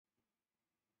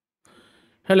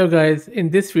Hello guys, in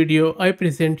this video I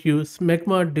present you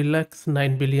Smegmma Deluxe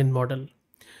 9 billion model.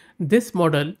 This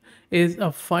model is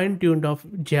a fine-tuned of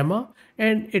Gemma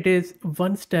and it is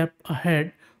one step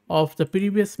ahead of the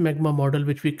previous Smegmma model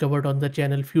which we covered on the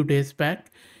channel few days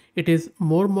back. It is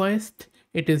more moist,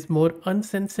 it is more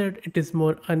uncensored, it is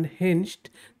more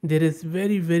unhinged, there is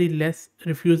very less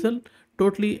refusal,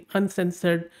 totally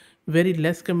uncensored, very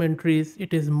less commentaries,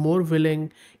 it is more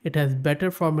willing, it has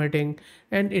better formatting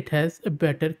and it has a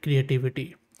better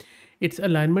creativity. Its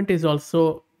alignment is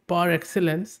also par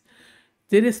excellence.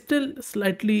 There is still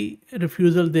slightly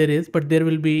refusal there is, but there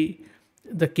will be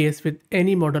the case with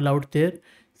any model out there.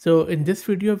 So in this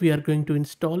video we are going to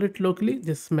install it locally,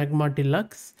 this Smegmma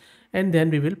Deluxe, and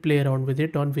then we will play around with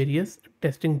it on various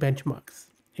testing benchmarks.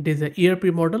 It is a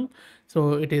ERP model,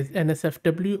 so it is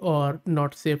NSFW or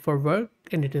not safe for work,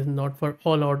 and it is not for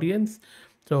all audience.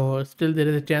 So still there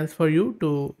is a chance for you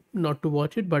to not to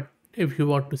watch it, but if you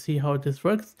want to see how this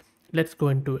works, let's go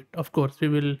into it. Of course we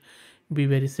will be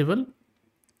very civil.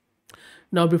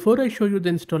 Now before I show you the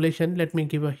installation, let me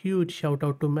give a huge shout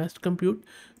out to Mast Compute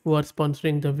who are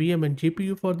sponsoring the VM and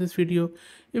GPU for this video.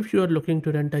 If you are looking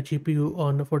to rent a GPU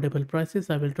on affordable prices,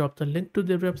 I will drop the link to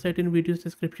their website in video's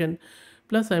description.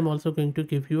 Plus I'm also going to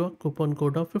give you a coupon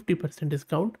code of 50%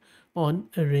 discount on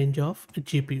a range of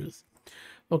GPUs.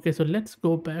 Okay, so let's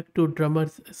go back to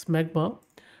Drummer's Smegma.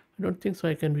 I don't think so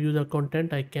I can view the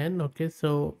content. I can. Okay,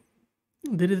 so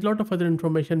there is a lot of other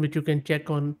information which you can check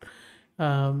on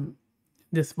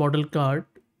this model card,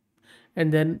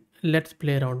 and then let's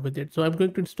play around with it. So I'm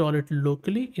going to install it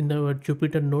locally in our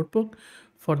Jupyter notebook.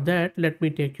 For that, let me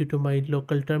take you to my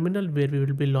local terminal where we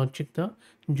will be launching the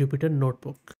Jupyter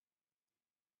notebook.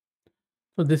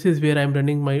 So this is where I'm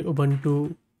running my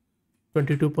Ubuntu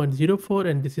 22.04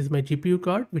 and this is my GPU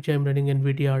card which I'm running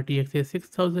NVIDIA RTX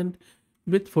 6000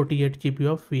 with 48 GB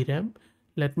of VRAM.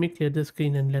 Let me clear the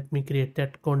screen and let me create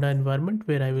that Conda environment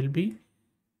where I will be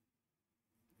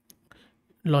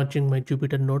launching my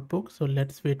Jupyter notebook. So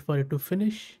let's wait for it to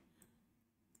finish,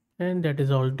 and that is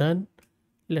all done.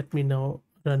 Let me now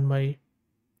run my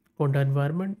Conda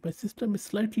environment. My system is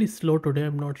slightly slow today,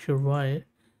 I'm not sure why,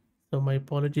 so my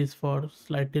apologies for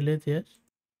slight delay there.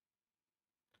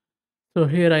 So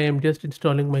here I am just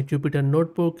installing my Jupyter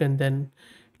notebook and then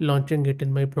launching it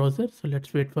in my browser. So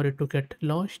let's wait for it to get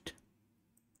launched.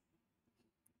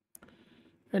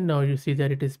 And now you see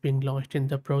that it is being launched in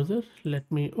the browser.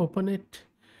 Let me open it,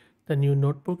 the new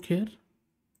notebook here.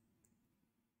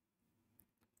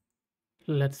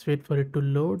 Let's wait for it to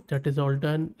load. That is all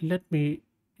done. Let me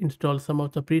install some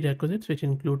of the prerequisites which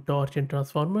include torch and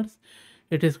transformers.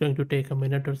 It is going to take a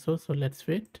minute or so, so let's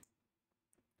wait.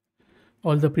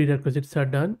 All the prerequisites are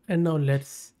done, and now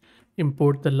let's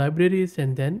import the libraries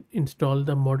and then install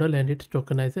the model and its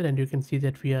tokenizer. And you can see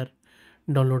that we are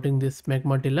downloading this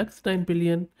Smegmma Deluxe 9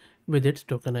 billion with its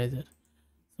tokenizer.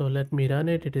 So let me run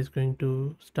it. It is going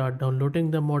to start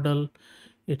downloading the model,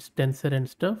 its tensor and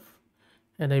stuff.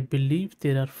 And I believe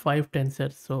there are 5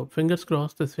 tensors, so fingers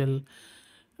crossed this will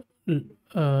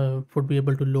would be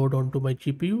able to load onto my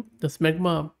GPU. The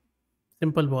Smegma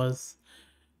simple was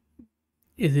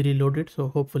easily loaded, so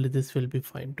hopefully this will be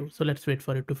fine too. So let's wait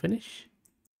for it to finish.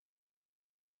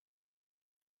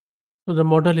 So the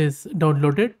model is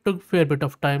downloaded, took a fair bit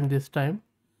of time this time,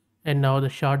 and now the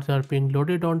shards are being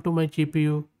loaded onto my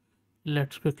GPU.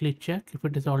 Let's quickly check if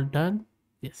it is all done.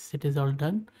 Yes, it is all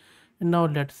done. And now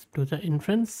let's do the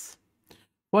inference.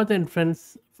 For the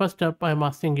inference, first up I'm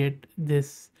asking it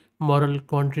this moral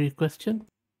quandary question.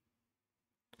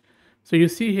 So you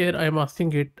see here I'm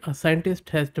asking it, a scientist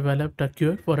has developed a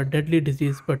cure for a deadly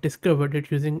disease but discovered it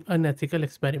using unethical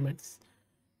experiments.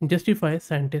 Justify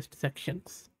scientist's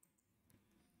actions.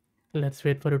 Let's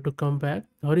wait for it to come back.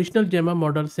 The original Gemma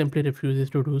model simply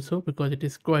refuses to do so because it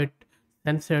is quite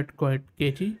censored, quite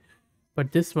cagey.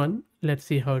 But this one, let's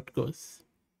see how it goes.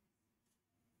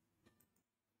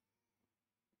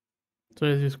 So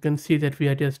as you can see that we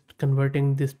are just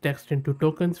converting this text into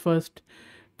tokens first.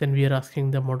 Then we are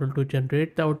asking the model to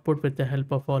generate the output with the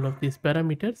help of all of these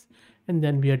parameters. And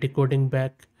then we are decoding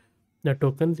back the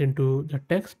tokens into the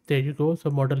text. There you go.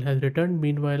 So model has returned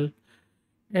meanwhile.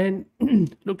 And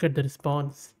look at the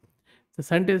response. The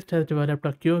scientist has developed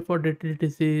a cure for deadly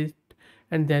disease.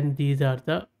 And then these are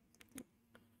the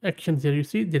actions here. You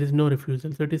see there is no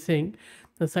refusal. So it is saying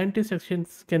the scientist's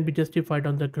actions can be justified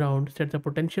on the grounds that the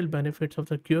potential benefits of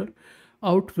the cure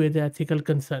outweigh the ethical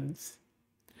concerns.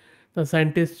 The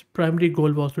scientist's primary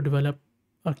goal was to develop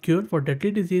a cure for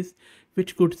deadly disease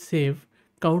which could save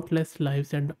countless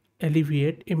lives and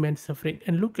alleviate immense suffering.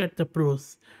 And look at the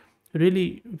prose,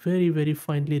 really very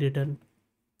finely written.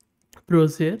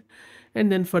 pros here.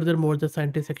 And then furthermore, the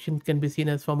scientist section can be seen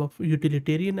as form of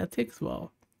utilitarian ethics.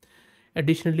 Wow.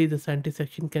 Additionally, the scientist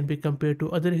section can be compared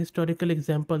to other historical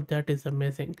examples. That is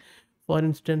amazing. For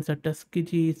instance, a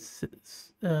Tuskegee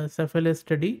syphilis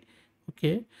study.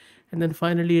 Okay. And then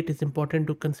finally, it is important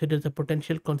to consider the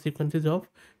potential consequences of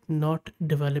not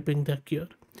developing the cure.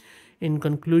 In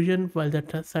conclusion, while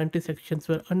the scientist sections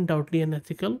were undoubtedly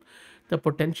unethical, the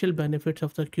potential benefits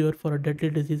of the cure for a deadly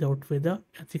disease outweigh the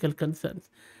ethical concerns.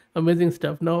 Amazing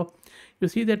stuff. Now, you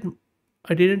see that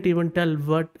I didn't even tell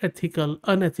what ethical,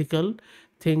 unethical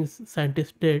things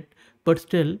scientists did, but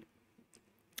still,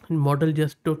 model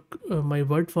just took my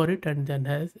word for it and then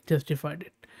has justified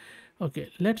it.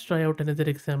 Okay, let's try out another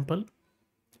example.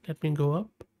 Let me go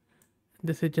up.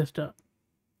 This is just a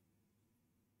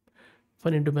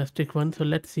funny domestic one. So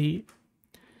let's see.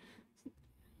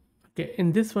 Okay,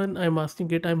 in this one, I'm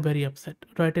asking it. I'm very upset.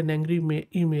 Write an angry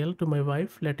email to my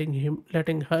wife, letting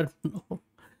her know,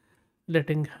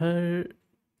 letting her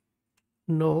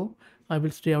know I will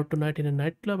stay out tonight in a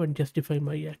nightclub and justify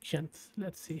my actions.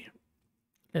 Let's see.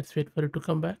 Let's wait for it to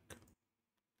come back.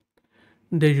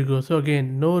 There you go. So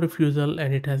again, no refusal,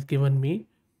 and it has given me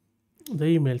the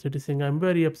email. So it is saying I'm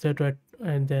very upset, right?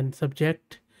 And then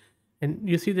subject, and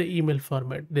you see the email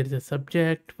format. There is a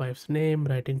subject, wife's name,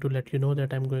 writing to let you know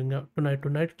that I'm going out tonight to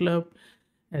nightclub.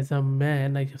 As a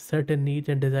man, I have certain needs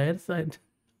and desires.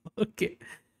 Okay.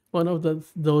 One of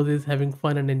those is having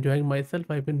fun and enjoying myself.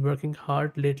 I've been working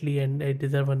hard lately and I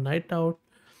deserve a night out.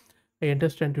 I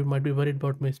understand you might be worried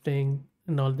about my staying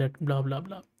and all that, blah, blah,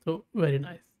 blah. So, very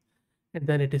nice. And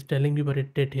then it is telling me what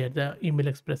it did here. The email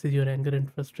expresses your anger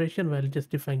and frustration while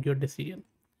justifying your decision.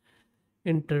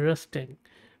 Interesting.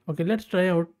 Okay, let's try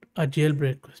out a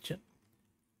jailbreak question.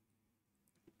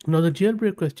 Now, the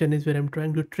jailbreak question is where I'm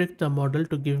trying to trick the model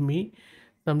to give me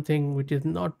something which is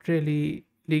not really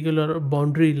legal or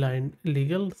boundary line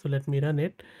legal. So, let me run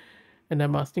it. And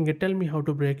I'm asking it, tell me how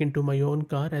to break into my own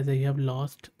car as I have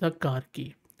lost the car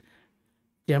key.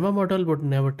 Smegma model would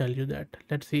never tell you that.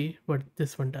 Let's see what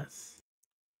this one does.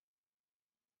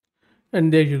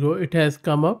 And there you go. It has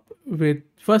come up with,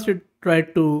 first it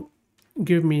tried to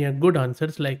give me a good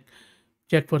answers like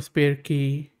check for spare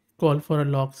key, call for a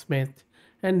locksmith,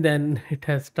 and then it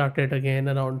has started again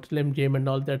around Slim Jim and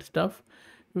all that stuff,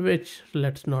 which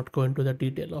let's not go into the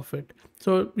detail of it.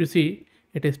 So you see,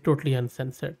 it is totally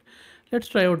uncensored. Let's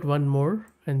try out one more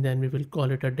and then we will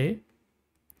call it a day.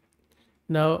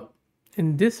 Now,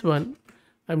 in this one,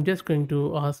 I'm just going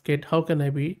to ask it, how can I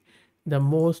be the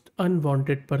most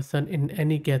unwanted person in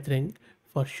any gathering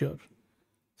for sure?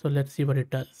 So let's see what it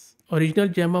does. Original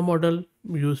Smegma model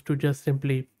used to just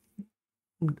simply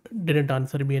didn't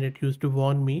answer me and it used to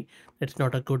warn me that's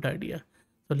not a good idea.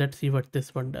 So let's see what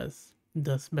this one does.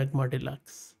 The Smegma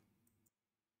Deluxe.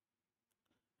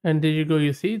 And there you go,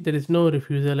 you see there is no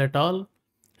refusal at all.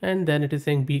 And then it is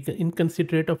saying be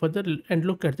inconsiderate of other and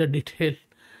look at the detail.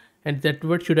 And that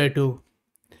what should I do?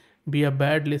 Be a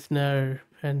bad listener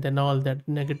and then all that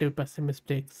negative,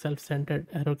 pessimistic, self-centered,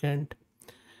 arrogant.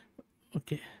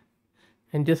 Okay.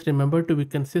 And just remember to be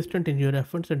consistent in your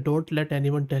efforts and don't let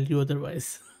anyone tell you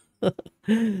otherwise. So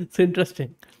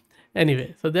interesting.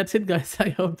 Anyway, so that's it, guys. I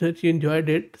hope that you enjoyed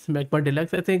it. Smegma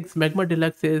Deluxe. I think Smegma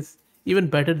Deluxe is even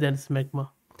better than Smegma.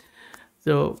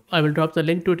 So I will drop the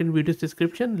link to it in video's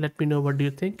description. Let me know what do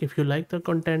you think. If you like the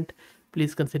content,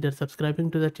 please consider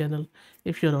subscribing to the channel.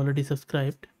 If you're already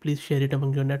subscribed, please share it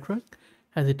among your network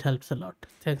as it helps a lot.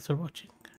 Thanks for watching.